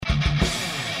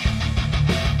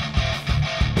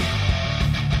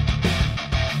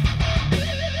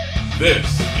This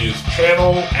is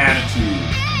Channel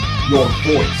Attitude. Your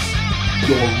voice,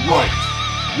 your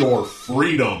right, your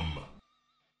freedom.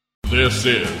 This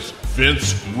is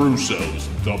Vince Russo's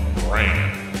The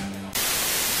Brand.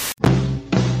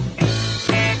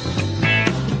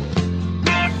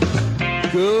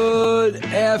 Good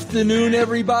afternoon,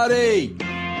 everybody.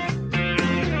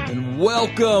 And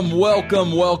welcome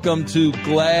to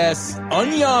Glass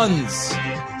Onions.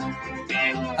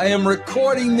 I am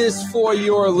recording this for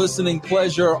your listening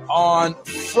pleasure on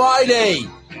Friday,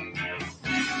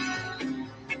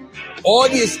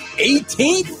 August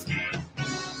 18th,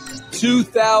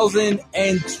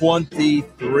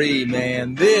 2023,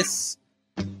 man. This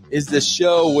is the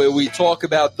show where we talk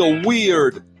about the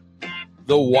weird,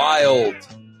 the wild,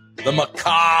 the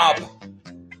macabre.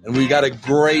 And we got a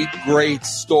great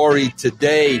story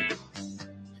today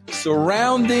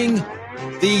surrounding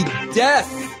the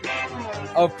death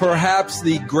of perhaps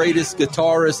the greatest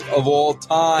guitarist of all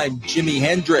time, Jimi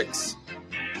Hendrix,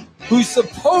 who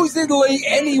supposedly,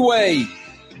 anyway,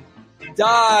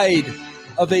 died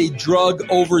of a drug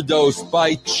overdose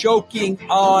by choking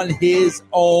on his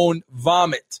own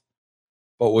vomit.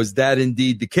 But was that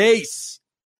indeed the case?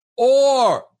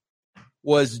 Or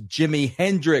was Jimi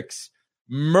Hendrix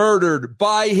murdered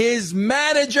by his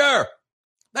manager?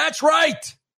 That's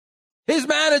right, his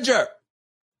manager.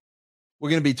 We're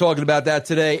going to be talking about that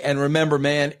today. And remember,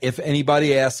 man, if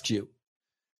anybody asks you,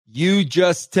 you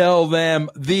just tell them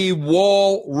the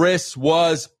walrus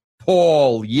was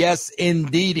Paul. Yes,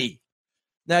 indeedy.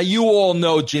 Now, you all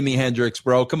know Jimi Hendrix,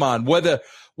 bro. Come on. Whether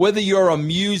you're a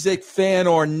music fan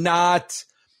or not,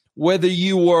 whether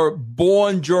you were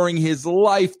born during his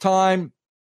lifetime,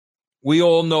 we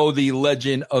all know the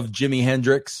legend of Jimi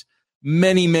Hendrix.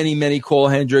 Many call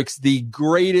Hendrix the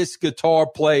greatest guitar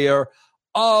player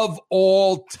of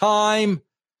all time.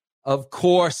 Of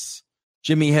course,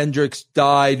 Jimi Hendrix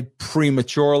died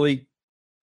prematurely.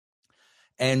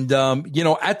 And,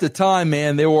 at the time,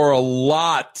 man, there were a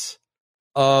lot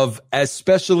of,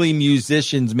 especially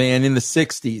musicians, man, in the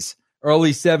 60s,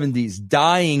 early 70s,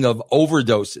 dying of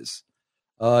overdoses.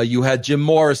 You had Jim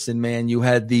Morrison, man. You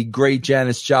had the great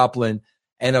Janis Joplin.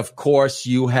 And, of course,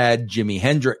 you had Jimi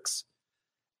Hendrix.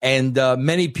 And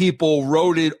many people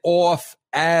wrote it off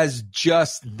as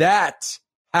just that.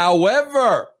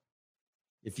 However,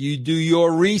 if you do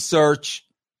your research,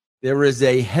 there is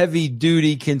a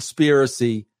heavy-duty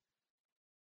conspiracy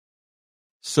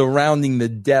surrounding the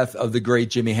death of the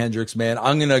great Jimi Hendrix, man.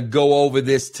 I'm going to go over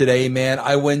this today, man.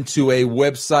 I went to a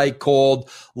website called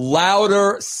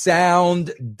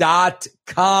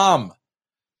loudersound.com.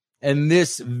 And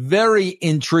this very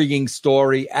intriguing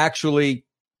story actually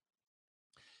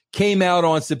came out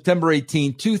on September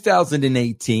 18,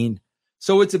 2018.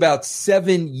 So it's about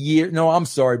 7 years. No, I'm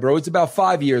sorry, bro. It's about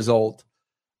 5 years old.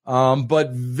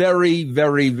 But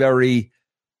very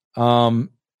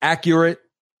accurate.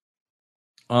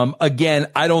 Again,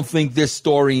 I don't think this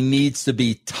story needs to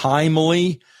be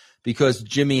timely because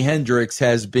Jimi Hendrix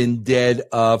has been dead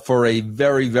for a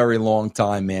very long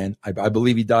time, man. I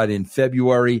believe he died in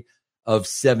February of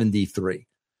 73.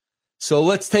 So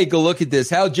let's take a look at this.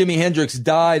 How Jimi Hendrix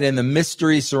died and the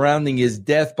mystery surrounding his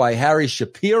death by Harry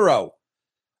Shapiro.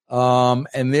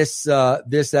 And this,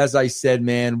 as I said,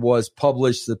 man, was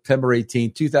published September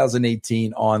 18,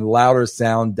 2018 on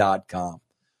loudersound.com.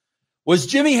 Was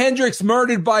Jimi Hendrix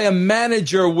murdered by a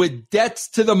manager with debts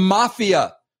to the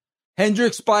mafia?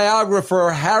 Hendrix biographer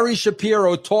Harry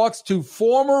Shapiro talks to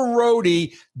former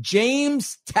roadie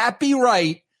James Tappy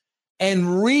Wright and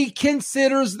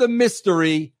reconsiders the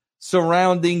mystery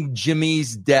surrounding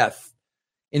Jimi's death.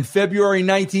 In February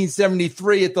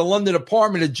 1973, at the London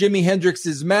apartment of Jimi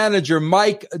Hendrix's manager,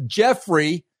 Mike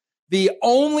Jeffery, the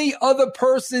only other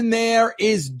person there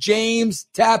is James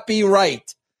Tappy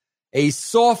Wright, a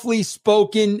softly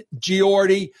spoken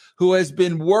Geordie who has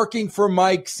been working for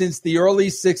Mike since the early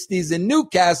 60s in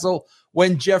Newcastle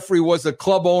when Jeffery was a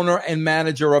club owner and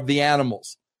manager of the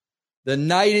Animals. The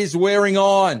night is wearing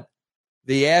on.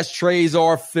 The ashtrays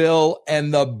are filled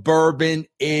and the bourbon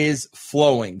is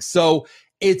flowing. So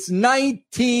it's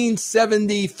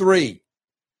 1973.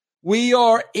 We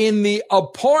are in the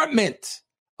apartment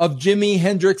of Jimi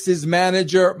Hendrix's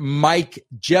manager, Mike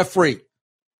Jeffery.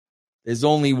 There's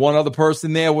only one other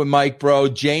person there with Mike, bro,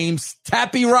 James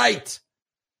Tappy Wright.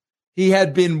 He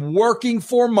had been working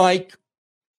for Mike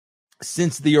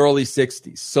since the early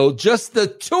 60s. So just the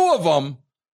two of them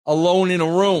alone in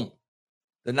a room.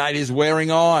 The night is wearing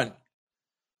on.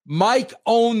 Mike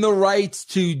owned the rights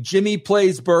to Jimmy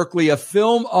Plays Berkeley, a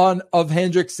film of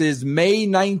Hendrix's May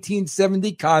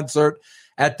 1970 concert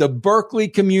at the Berkeley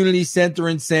Community Center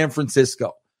in San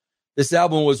Francisco. This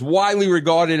album was widely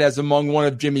regarded as among one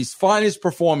of Jimmy's finest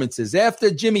performances.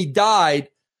 After Jimmy died,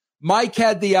 Mike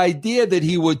had the idea that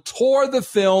he would tour the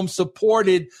film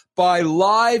supported by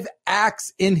live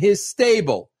acts in his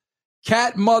stable,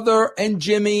 Cat Mother and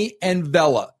Jimmy and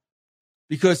Vella.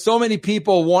 Because so many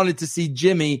people wanted to see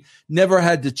Jimmy, never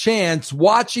had the chance.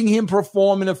 Watching him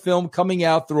perform in a film coming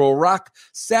out through a rock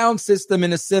sound system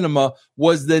in a cinema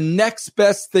was the next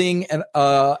best thing. And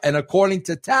according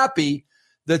to Tappy,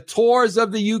 the tours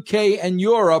of the UK and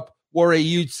Europe were a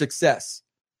huge success.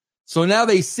 So now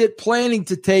they sit planning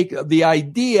to take the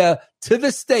idea to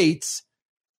the States,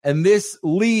 and this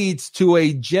leads to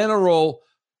a general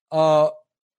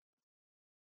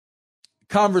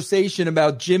conversation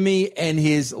about Jimmy and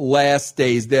his last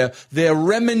days. They're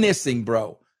reminiscing,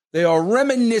 bro. They are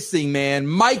reminiscing, man.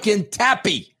 Mike and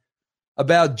Tappy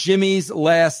about Jimmy's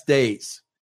last days.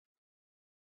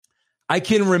 I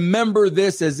can remember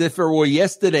this as if it were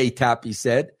yesterday, Tappy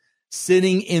said,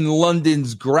 sitting in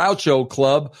London's Groucho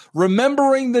Club,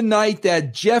 remembering the night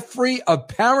that Jeffrey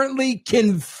apparently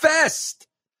confessed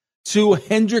to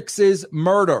Hendrix's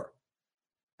murder.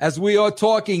 As we are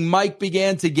talking, Mike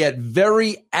began to get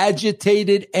very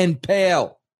agitated and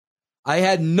pale. I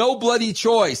had no bloody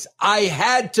choice. I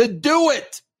had to do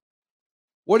it.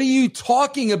 What are you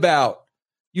talking about?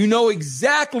 You know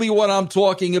exactly what I'm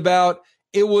talking about.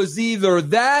 It was either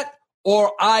that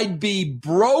or I'd be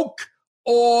broke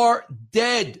or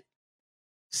dead.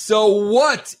 So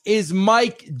what is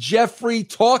Mike Jeffery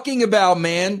talking about,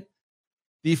 man?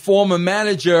 The former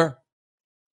manager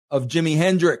of Jimi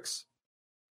Hendrix.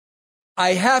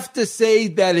 I have to say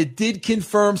that it did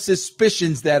confirm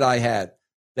suspicions that I had,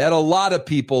 that a lot of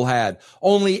people had.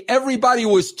 Only everybody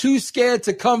was too scared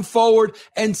to come forward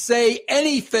and say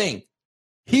anything.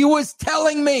 He was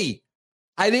telling me.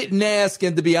 I didn't ask,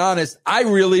 and to be honest, I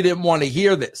really didn't want to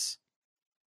hear this.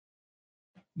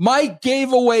 Mike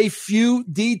gave away few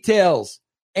details,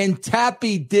 and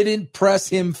Tappy didn't press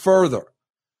him further.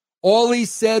 All he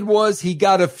said was he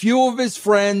got a few of his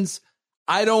friends.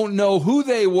 I don't know who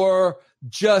they were,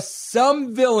 just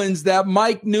some villains that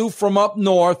Mike knew from up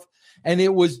north, and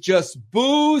it was just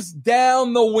booze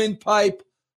down the windpipe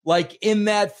like in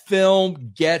that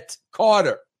film, Get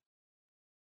Carter.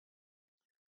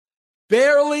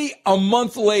 Barely a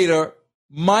month later,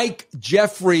 Mike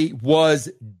Jeffery was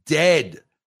dead.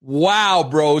 Wow,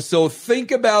 bro. So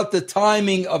think about the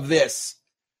timing of this.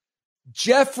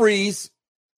 Jeffries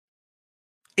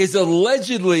is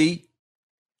allegedly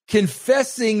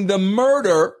confessing the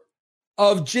murder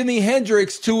of Jimi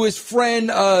Hendrix to his friend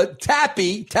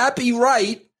Tappy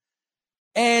Wright.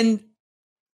 And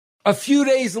a few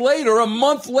days later, a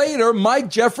month later, Mike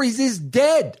Jeffries is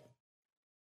dead.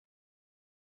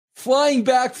 Flying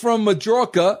back from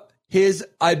Majorca, his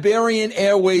Iberian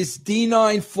Airways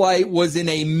D9 flight was in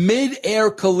a mid-air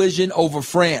collision over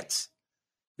France.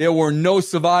 There were no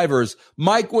survivors.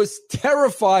 Mike was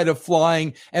terrified of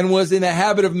flying and was in the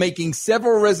habit of making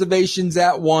several reservations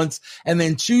at once and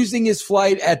then choosing his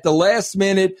flight at the last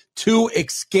minute to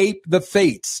escape the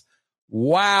fates.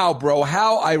 Wow, bro,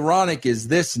 how ironic is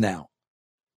this now?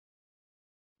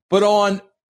 But on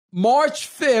March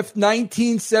 5th,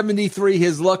 1973,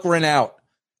 his luck ran out,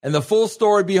 and the full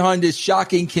story behind his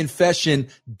shocking confession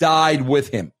died with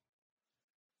him.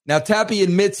 Now, Tappy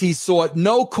admits he sought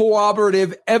no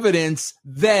corroborative evidence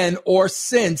then or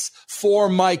since for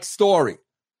Mike's story.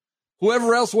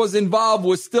 Whoever else was involved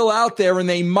was still out there, and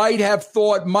they might have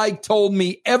thought Mike told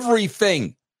me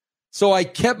everything. So I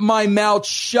kept my mouth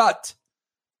shut,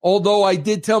 although I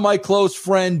did tell my close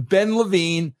friend Ben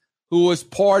Levine, who was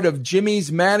part of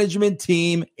Jimmy's management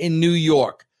team in New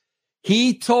York.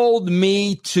 He told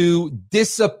me to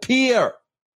disappear.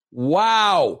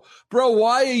 Wow. Bro,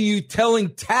 why are you telling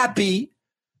Tappy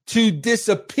to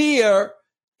disappear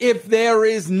if there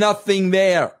is nothing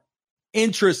there?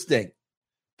 Interesting.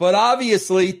 But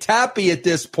obviously, Tappy at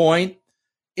this point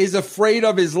is afraid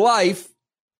of his life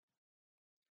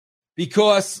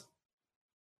because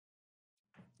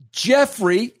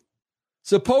Jeffrey,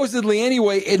 supposedly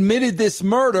anyway, admitted this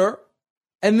murder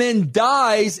and then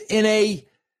dies in a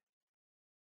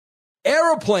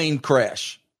airplane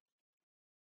crash.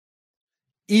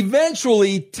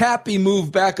 Eventually, Tappy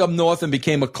moved back up north and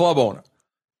became a club owner.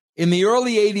 In the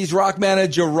early 80s, rock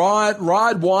manager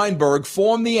Rod Weinberg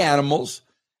formed the Animals,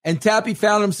 and Tappy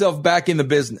found himself back in the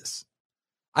business.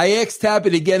 I asked Tappy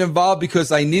to get involved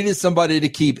because I needed somebody to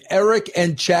keep Eric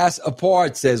and Chas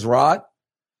apart, says Rod.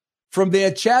 From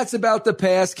their chats about the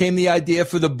past came the idea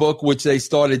for the book, which they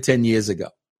started 10 years ago.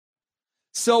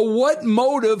 So what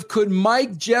motive could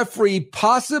Mike Jeffery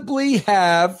possibly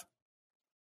have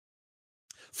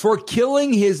for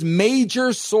killing his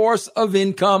major source of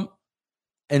income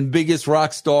and biggest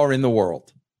rock star in the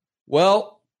world.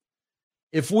 Well,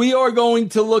 if we are going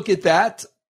to look at that,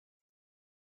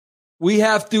 we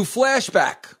have to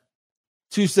flashback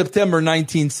to September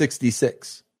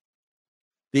 1966.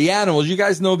 The Animals, you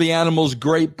guys know the Animals,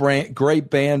 great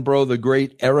band, bro. The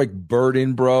great Eric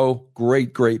Burdon, bro.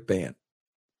 Great band.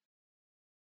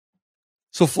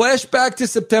 So flashback to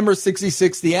September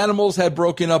 66, the Animals had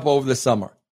broken up over the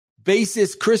summer.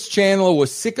 Bassist Chris Chandler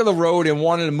was sick of the road and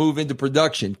wanted to move into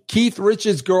production. Keith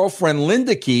Richards' girlfriend,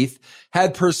 Linda Keith,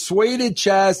 had persuaded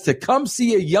Chaz to come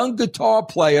see a young guitar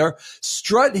player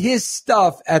strut his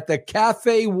stuff at the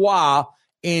Cafe Wah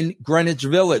in Greenwich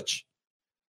Village.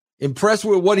 Impressed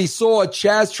with what he saw,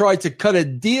 Chaz tried to cut a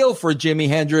deal for Jimi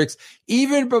Hendrix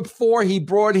even before he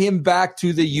brought him back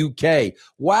to the UK.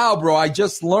 Wow, bro, I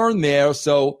just learned there.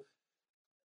 So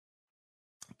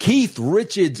Keith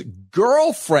Richards'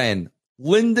 girlfriend,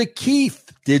 Linda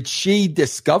Keith, did she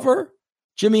discover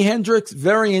Jimi Hendrix?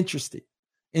 Very interesting.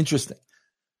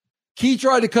 Keith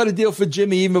tried to cut a deal for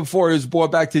Jimmy even before he was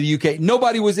brought back to the UK.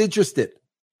 Nobody was interested.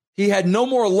 He had no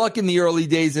more luck in the early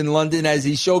days in London as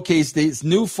he showcased his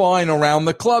new find around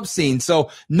the club scene.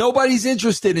 So nobody's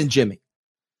interested in Jimmy.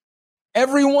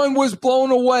 Everyone was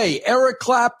blown away. Eric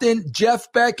Clapton,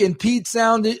 Jeff Beck, and Pete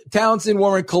Townsend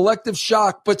were in collective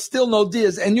shock, but still no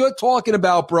deals. And you're talking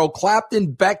about, bro,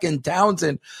 Clapton, Beck, and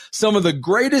Townsend, some of the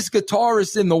greatest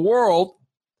guitarists in the world,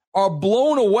 are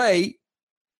blown away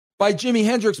by Jimi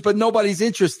Hendrix, but nobody's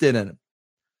interested in him.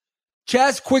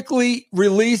 Chaz quickly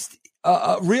realized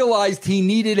he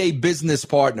needed a business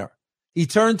partner. He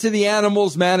turned to the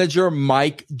Animals manager,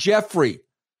 Mike Jeffery.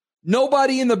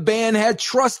 Nobody in the band had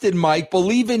trusted Mike,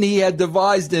 believing he had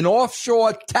devised an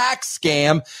offshore tax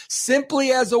scam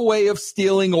simply as a way of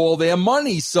stealing all their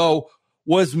money. So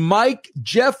was Mike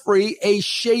Jeffery a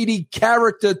shady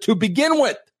character to begin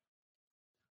with?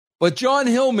 But John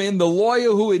Hillman, the lawyer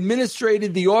who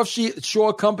administrated the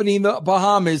offshore company in the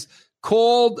Bahamas,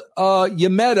 called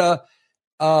Yameta,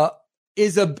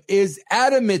 is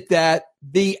adamant that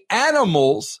the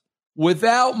Animals,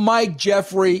 without Mike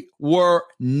Jeffery, were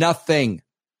nothing.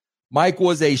 Mike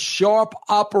was a sharp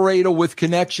operator with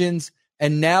connections,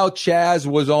 and now Chaz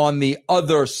was on the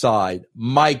other side,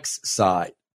 Mike's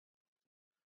side.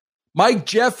 Mike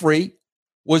Jeffery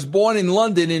was born in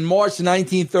London in March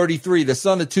 1933. The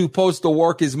son of two postal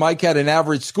workers, Mike had an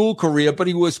average school career, but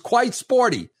he was quite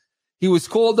sporty. He was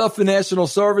called up for national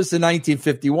service in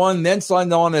 1951, then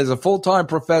signed on as a full-time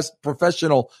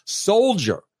professional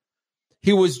soldier.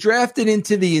 He was drafted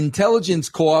into the intelligence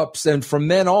corps, and from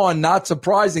then on, not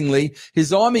surprisingly,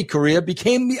 his army career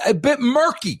became a bit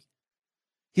murky.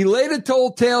 He later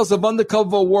told tales of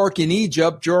undercover work in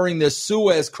Egypt during the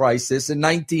Suez Crisis in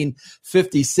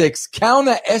 1956,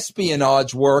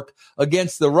 counter-espionage work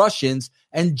against the Russians,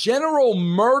 and general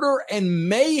murder and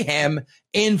mayhem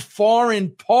in foreign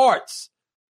parts.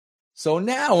 So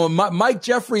now Mike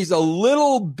Jeffery's a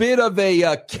little bit of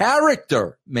a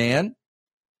character, man.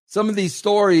 Some of these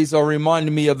stories are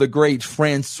reminding me of the great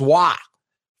Francois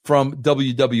from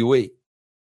WWE.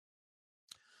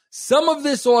 Some of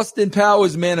this Austin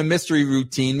Powers Man of Mystery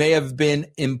routine may have been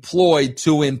employed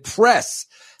to impress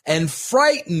and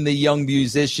frighten the young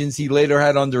musicians he later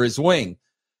had under his wing.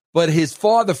 But his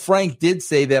father, Frank, did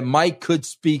say that Mike could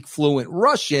speak fluent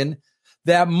Russian,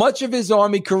 that much of his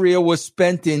army career was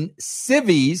spent in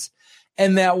civvies,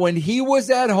 and that when he was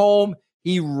at home,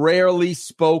 he rarely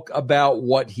spoke about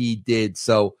what he did.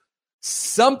 So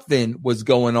something was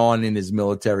going on in his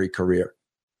military career.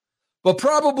 But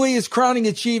probably his crowning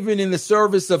achievement in the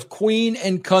service of Queen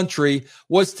and country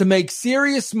was to make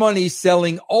serious money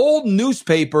selling old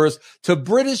newspapers to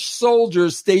British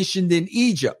soldiers stationed in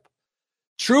Egypt.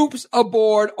 Troops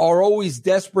aboard are always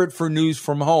desperate for news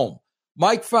from home.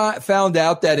 Mike found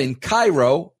out that in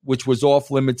Cairo, which was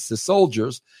off limits to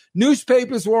soldiers,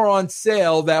 newspapers were on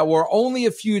sale that were only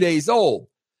a few days old.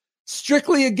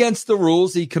 Strictly against the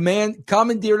rules, he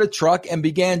commandeered a truck and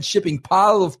began shipping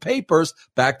piles of papers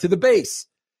back to the base.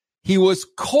 He was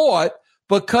caught,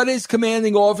 but cut his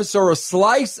commanding officer a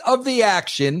slice of the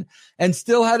action and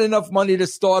still had enough money to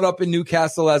start up in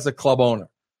Newcastle as a club owner.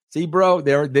 See, bro,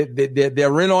 they're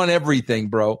in on everything,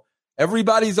 bro.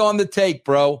 Everybody's on the take,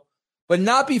 bro. But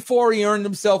not before he earned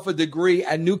himself a degree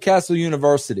at Newcastle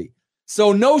University.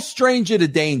 So no stranger to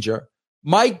danger.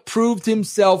 Mike proved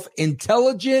himself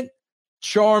intelligent,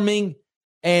 charming,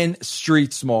 and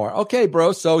street smart. Okay,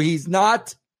 bro, so he's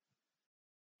not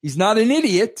an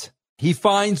idiot. He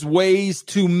finds ways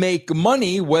to make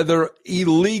money, whether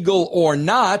illegal or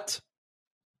not.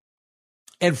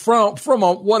 And from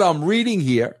what I'm reading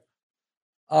here,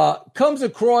 comes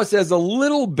across as a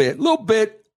little bit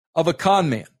of a con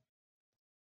man.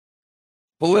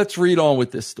 But let's read on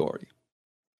with this story.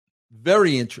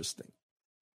 Very interesting.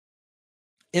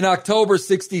 In October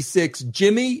 66,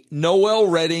 Jimmy, Noel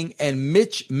Redding, and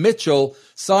Mitch Mitchell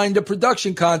signed a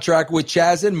production contract with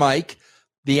Chaz and Mike,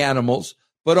 the Animals.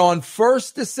 But on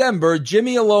 1st December,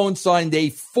 Jimmy alone signed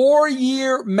a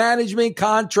 4-year management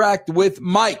contract with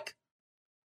Mike.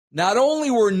 Not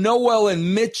only were Noel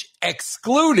and Mitch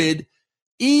excluded,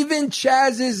 even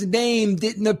Chaz's name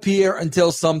didn't appear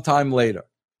until sometime later.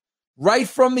 Right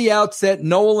from the outset,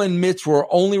 Noel and Mitch were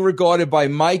only regarded by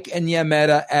Mike and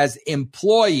Yameta as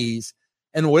employees,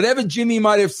 and whatever Jimmy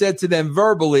might have said to them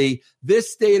verbally,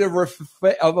 this state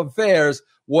of affairs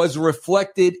was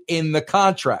reflected in the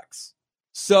contracts.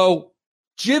 So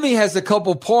Jimmy has a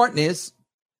couple partners.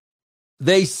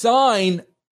 They sign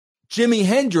Jimi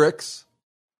Hendrix,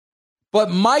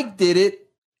 but Mike did it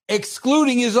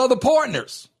excluding his other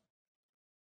partners.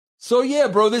 So yeah,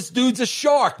 bro, this dude's a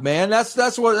shark, man.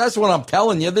 That's what I'm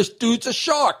telling you. This dude's a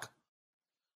shark.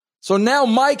 So now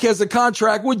Mike has a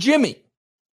contract with Jimmy.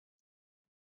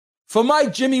 For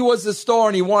Mike, Jimmy was the star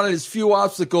and he wanted as few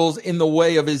obstacles in the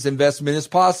way of his investment as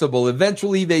possible.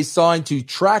 Eventually, they signed to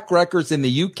Track Records in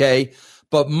the UK,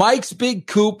 but Mike's big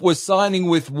coup was signing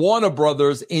with Warner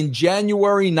Brothers in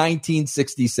January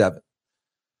 1967.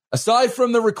 Aside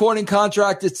from the recording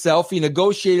contract itself, he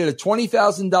negotiated a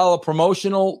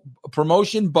 $20,000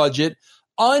 promotion budget,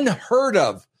 unheard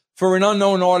of for an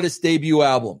unknown artist's debut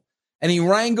album. And he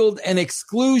wrangled an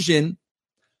exclusion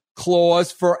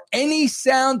clause for any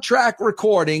soundtrack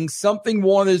recording, something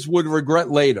Warner's would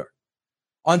regret later.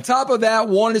 On top of that,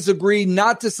 Warner's agreed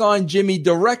not to sign Jimmy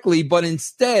directly, but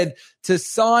instead to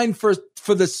sign for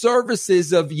the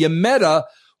services of Yameta,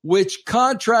 which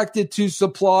contracted to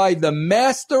supply the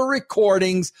master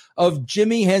recordings of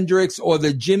Jimi Hendrix or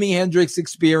the Jimi Hendrix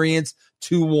Experience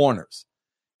to Warner's.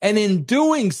 And in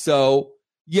doing so,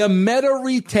 Yameta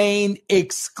retained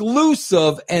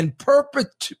exclusive and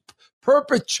perpetual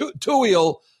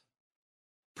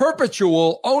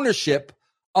ownership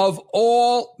of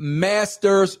all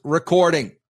masters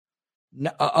recording.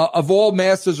 Not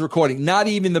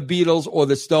even the Beatles or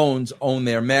the Stones own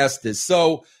their masters.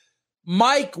 So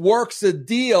Mike works a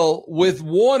deal with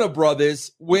Warner Brothers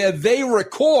where they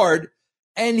record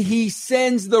and he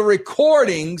sends the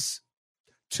recordings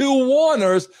to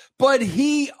Warner's, but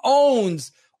he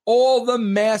owns all the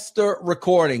master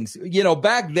recordings. You know,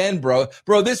 back then, bro,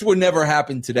 this would never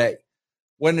happen today.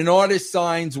 When an artist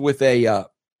signs with a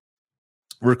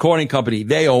recording company,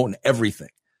 they own everything.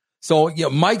 So, you know,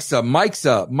 Mike's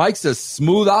a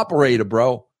smooth operator,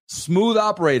 bro. Smooth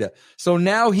operator. So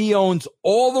now he owns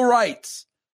all the rights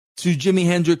to Jimi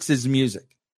Hendrix's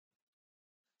music.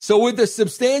 So with the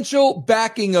substantial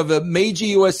backing of a major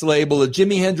U.S. label, the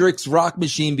Jimi Hendrix rock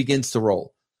machine begins to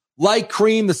roll. Like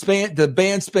Cream, the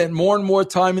band spent more and more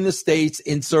time in the States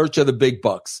in search of the big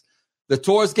bucks. The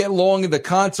tours get long and the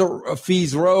concert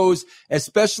fees rose,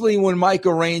 especially when Mike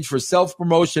arranged for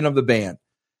self-promotion of the band.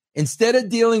 Instead of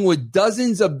dealing with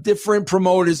dozens of different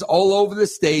promoters all over the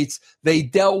States, they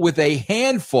dealt with a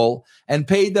handful and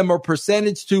paid them a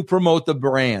percentage to promote the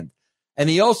brand. And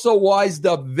he also wised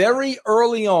up very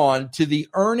early on to the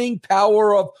earning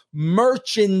power of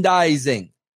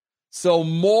merchandising. So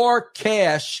more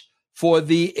cash for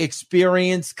the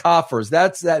Experience coffers.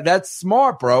 That's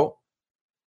smart, bro.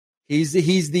 He's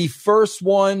the first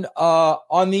one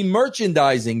on the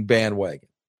merchandising bandwagon.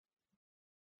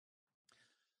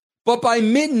 But by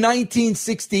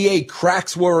mid-1968,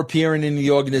 cracks were appearing in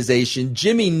the organization.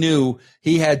 Jimmy knew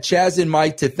he had Chaz and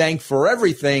Mike to thank for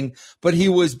everything, but he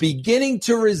was beginning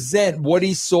to resent what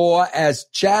he saw as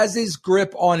Chaz's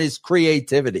grip on his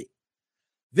creativity.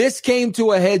 This came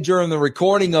to a head during the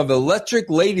recording of Electric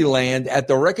Ladyland at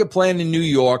the record plant in New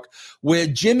York, where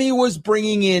Jimmy was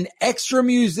bringing in extra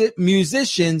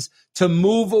musicians to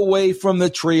move away from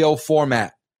the trio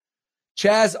format.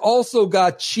 Chaz also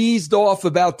got cheesed off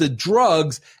about the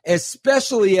drugs,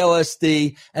 especially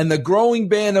LSD, and the growing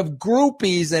band of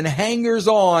groupies and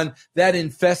hangers-on that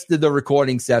infested the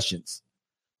recording sessions.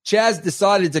 Chaz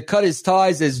decided to cut his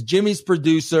ties as Jimmy's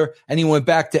producer, and he went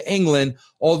back to England,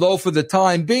 although for the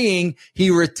time being, he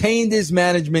retained his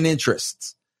management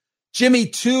interests. Jimmy,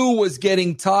 too, was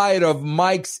getting tired of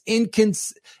Mike's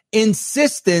insistence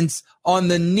on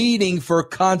the needing for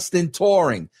constant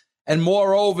touring. And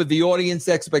moreover, the audience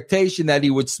expectation that he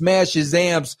would smash his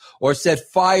amps or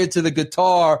set fire to the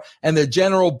guitar and the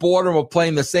general boredom of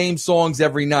playing the same songs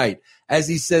every night. As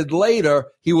he said later,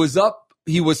 he was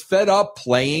fed up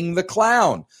playing the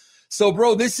clown. So,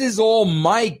 bro, this is all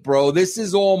Mike, bro. This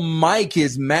is all Mike,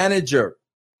 his manager.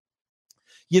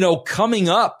 coming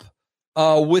up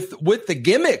with the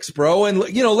gimmicks, bro. And,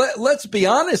 let's be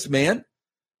honest, man.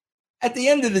 At the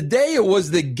end of the day, it was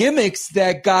the gimmicks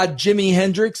that got Jimi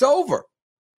Hendrix over.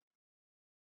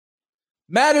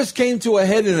 Matters came to a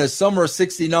head in the summer of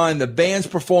 '69. The band's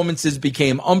performances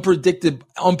became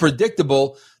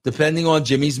unpredictable depending on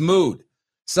Jimmy's mood.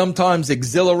 Sometimes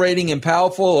exhilarating and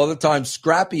powerful, other times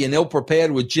scrappy and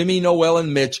ill-prepared, with Jimmy, Noel,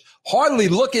 and Mitch hardly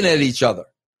looking at each other.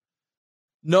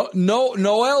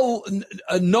 Noel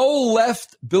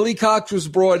left, Billy Cox was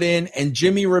brought in, and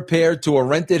Jimmy repaired to a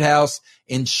rented house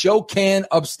in Spokane,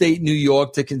 upstate New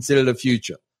York, to consider the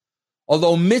future.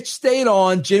 Although Mitch stayed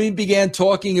on, Jimmy began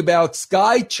talking about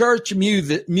Sky Church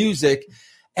music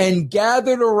and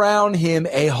gathered around him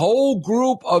a whole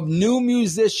group of new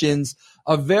musicians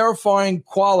of verifying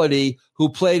quality who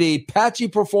played a patchy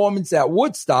performance at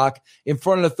Woodstock in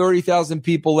front of the 30,000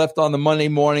 people left on the Monday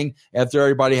morning after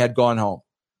everybody had gone home.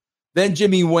 Then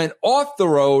Jimmy went off the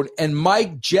road and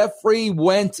Mike Jeffery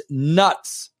went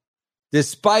nuts.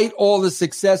 Despite all the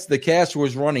success, the cash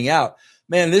was running out.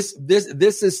 Man, this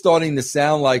is starting to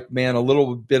sound like, man, a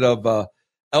little bit of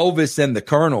Elvis and the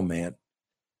Colonel, man.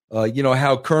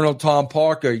 How Colonel Tom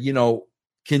Parker,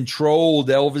 controlled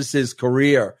Elvis's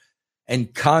career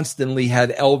and constantly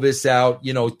had Elvis out,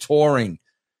 touring,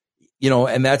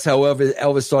 and that's how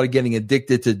Elvis started getting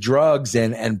addicted to drugs,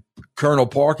 and Colonel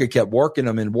Parker kept working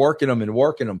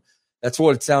him. That's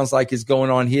what it sounds like is going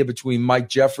on here between Mike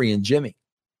Jeffery and Jimmy.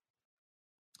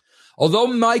 Although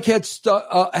Mike had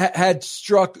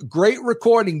struck great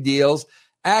recording deals,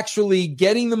 actually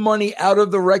getting the money out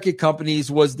of the record companies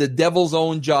was the devil's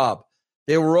own job.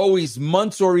 They were always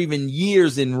months or even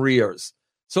years in arrears.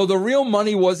 So the real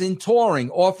money was in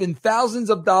touring, often thousands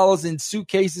of dollars in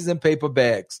suitcases and paper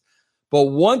bags. But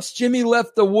once Jimmy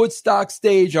left the Woodstock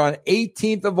stage on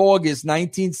 18th of August,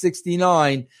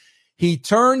 1969, he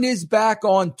turned his back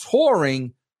on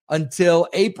touring until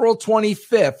April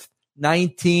 25th,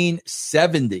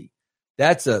 1970.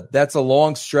 That's a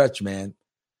long stretch, man.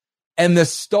 And the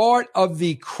start of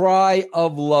the Cry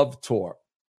of Love tour.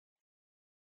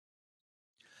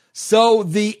 So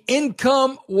the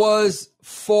income was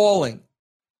falling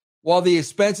while the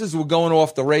expenses were going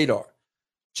off the radar.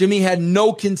 Jimmy had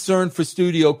no concern for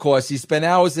studio costs. He spent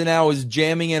hours and hours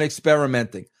jamming and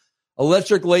experimenting.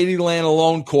 Electric Ladyland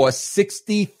alone cost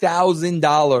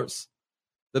 $60,000.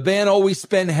 The band always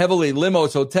spent heavily: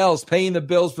 limos, hotels, paying the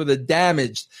bills for the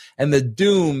damaged and the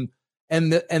doomed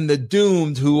and the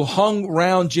doomed who hung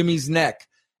round Jimmy's neck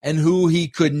and who he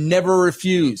could never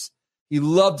refuse. He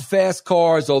loved fast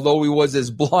cars, although he was as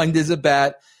blind as a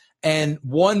bat, and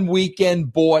one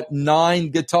weekend bought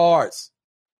 9 guitars.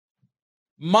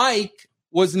 Mike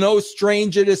was no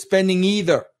stranger to spending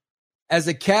either. As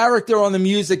a character on the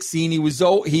music scene, he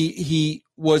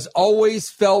was always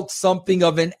felt something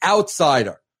of an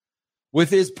outsider. With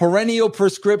his perennial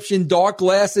prescription dark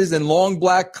glasses and long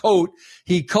black coat,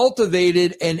 he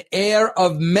cultivated an air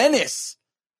of menace,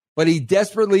 but he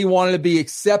desperately wanted to be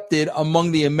accepted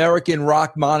among the American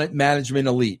rock management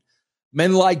elite.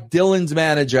 Men like Dylan's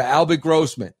manager, Albert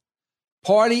Grossman.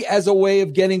 Partly as a way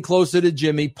of getting closer to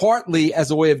Jimmy,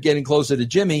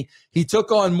 he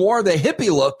took on more of the hippie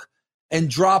look and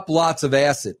dropped lots of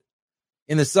acid.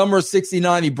 In the summer of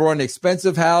 '69, he bought an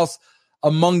expensive house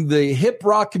among the hip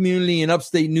rock community in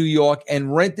upstate New York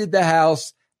and rented the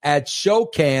house at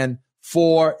Spokane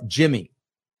for Jimmy.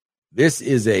 This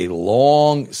is a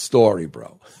long story,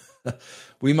 bro.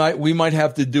 We might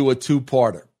have to do a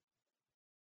 2-parter.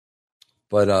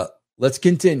 But let's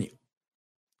continue.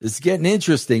 It's getting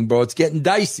interesting, bro. It's getting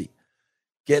dicey.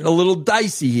 Getting a little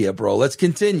dicey here, bro. Let's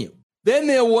continue. Then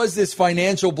there was this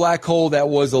financial black hole that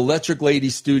was Electric Lady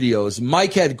Studios.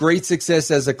 Mike had great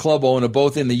success as a club owner,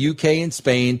 both in the UK and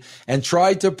Spain, and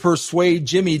tried to persuade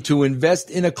Jimmy to invest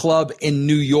in a club in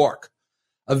New York.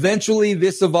 Eventually,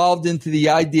 this evolved into the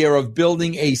idea of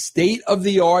building a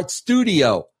state-of-the-art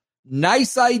studio.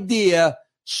 Nice idea.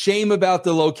 Shame about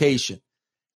the location.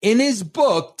 In his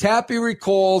book, Tappy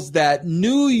recalls that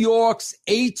New York's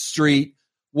 8th Street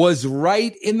was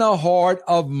right in the heart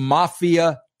of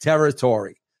mafia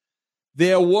territory.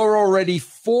 There were already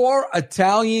 4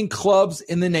 Italian clubs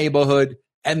in the neighborhood,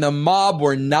 and the mob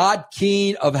were not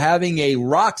keen of having a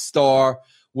rock star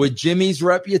with Jimmy's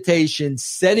reputation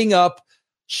setting up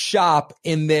shop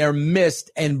in their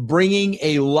midst and bringing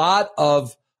a lot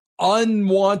of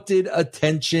unwanted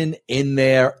attention in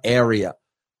their area.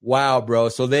 Wow, bro.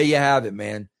 So there you have it,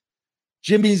 man.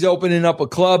 Jimmy's opening up a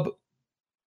club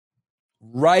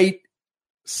right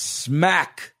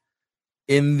smack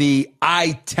in the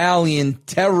Italian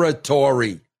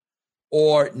territory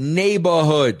or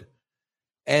neighborhood.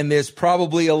 and there's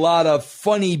probably a lot of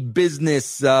funny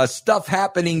business stuff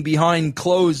happening behind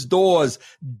closed doors,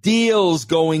 deals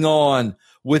going on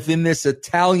within this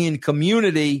Italian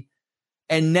community.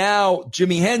 And now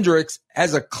Jimi Hendrix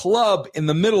has a club in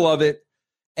the middle of it,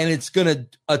 and it's going to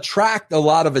attract a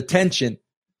lot of attention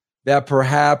that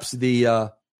perhaps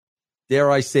the,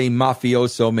 dare I say,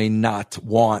 mafioso may not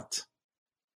want.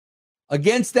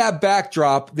 Against that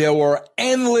backdrop, there were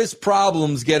endless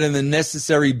problems getting the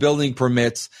necessary building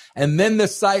permits, and then the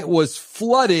site was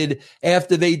flooded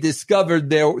after they discovered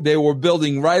they were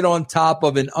building right on top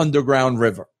of an underground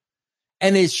river.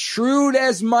 And as shrewd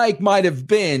as Mike might have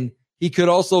been, he could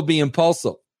also be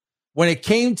impulsive. When it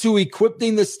came to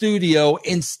equipping the studio,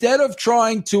 instead of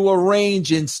trying to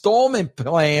arrange installment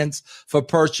plans for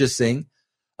purchasing,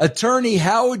 attorney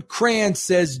Howard Krantz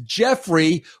says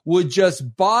Jeffery would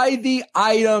just buy the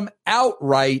item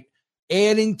outright,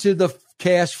 adding to the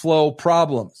cash flow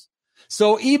problems.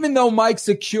 So even though Mike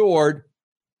secured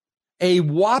a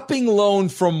whopping loan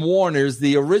from Warner's,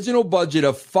 the original budget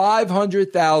of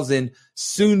 $500,000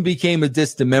 soon became a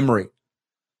distant memory.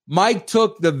 Mike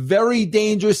took the very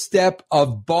dangerous step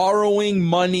of borrowing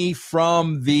money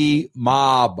from the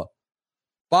mob.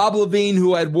 Bob Levine,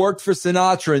 who had worked for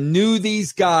Sinatra, knew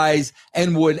these guys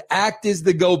and would act as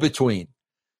the go-between.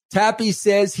 Tappy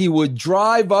says he would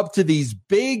drive up to these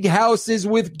big houses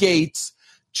with gates,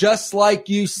 just like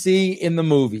you see in the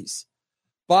movies.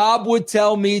 Bob would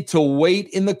tell me to wait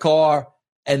in the car,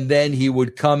 and then he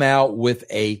would come out with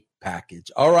a package.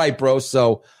 All right, bro.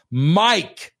 So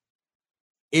Mike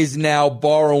is now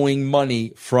borrowing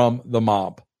money from the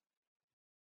mob.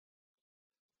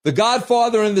 The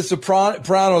Godfather and the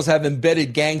Sopranos have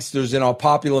embedded gangsters in our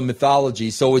popular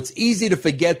mythology, so it's easy to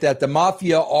forget that the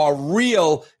mafia are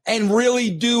real and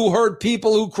really do hurt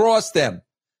people who cross them.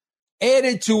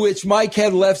 Added to which, Mike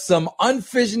had left some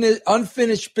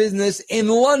unfinished business in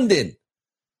London.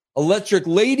 Electric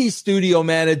Lady studio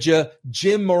manager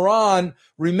Jim Moran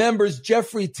remembers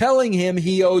Jeffrey telling him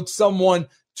he owed someone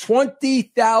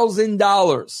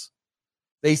 $20,000.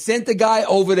 They sent the guy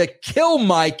over to kill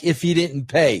Mike if he didn't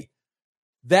pay.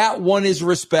 That won his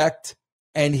respect,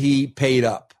 and he paid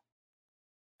up.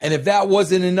 And if that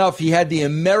wasn't enough, he had the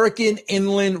American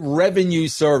Inland Revenue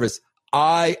Service,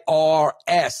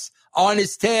 IRS, on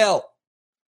his tail.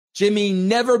 Jimmy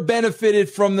never benefited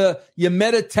from the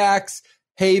Yameta tax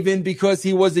haven because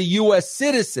he was a U.S.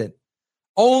 citizen.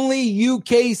 Only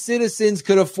UK citizens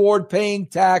could afford paying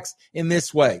tax in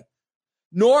this way.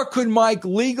 Nor could Mike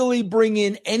legally bring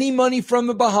in any money from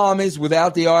the Bahamas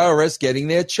without the IRS getting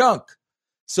their chunk.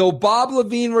 So Bob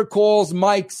Levine recalls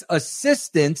Mike's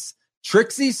assistants,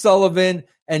 Trixie Sullivan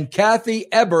and Kathy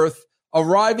Eberth,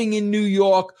 arriving in New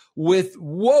York with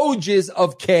wojes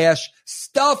of cash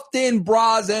stuffed in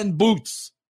bras and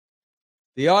boots.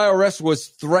 The IRS was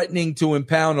threatening to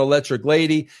impound Electric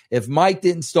Lady if Mike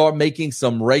didn't start making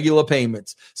some regular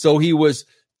payments. So he was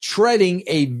treading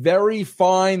a very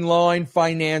fine line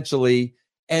financially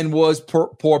and was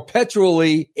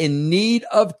perpetually in need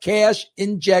of cash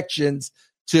injections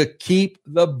to keep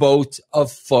the boat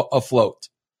afloat.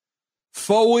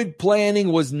 Forward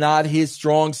planning was not his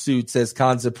strong suit, says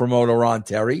concert promoter Ron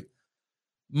Terry.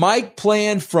 Mike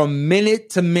planned from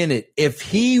minute to minute. If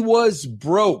he was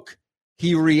broke,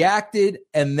 he reacted,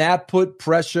 and that put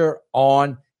pressure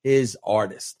on his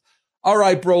artist. All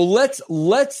right, bro, let's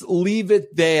leave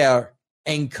it there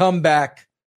and come back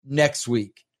next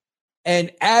week.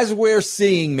 And as we're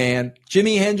seeing, man,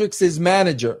 Jimi Hendrix's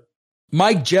manager,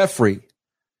 Mike Jeffery,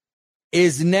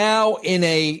 is now in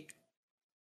a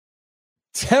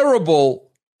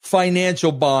terrible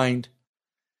financial bind.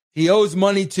 He owes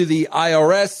money to the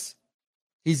IRS.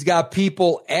 He's got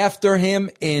people after him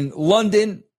in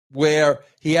London where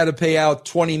he had to pay out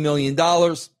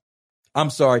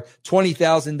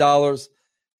 $20,000.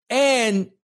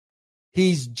 And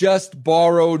he's just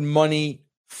borrowed money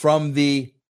from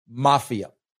the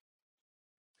mafia.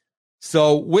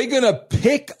 So we're going to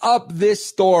pick up this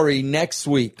story next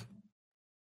week.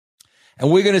 And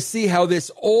we're going to see how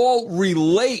this all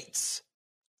relates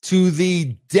to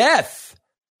the death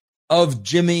of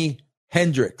Jimi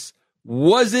Hendrix.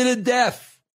 Was it a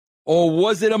death or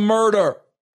was it a murder?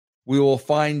 We will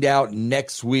find out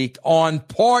next week on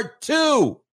part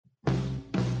 2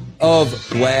 of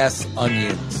Glass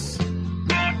Onions.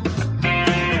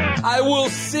 I will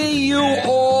see you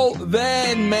all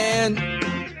then, man.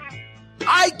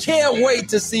 I can't wait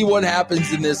to see what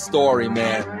happens in this story,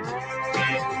 man.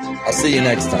 I'll see you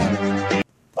next time.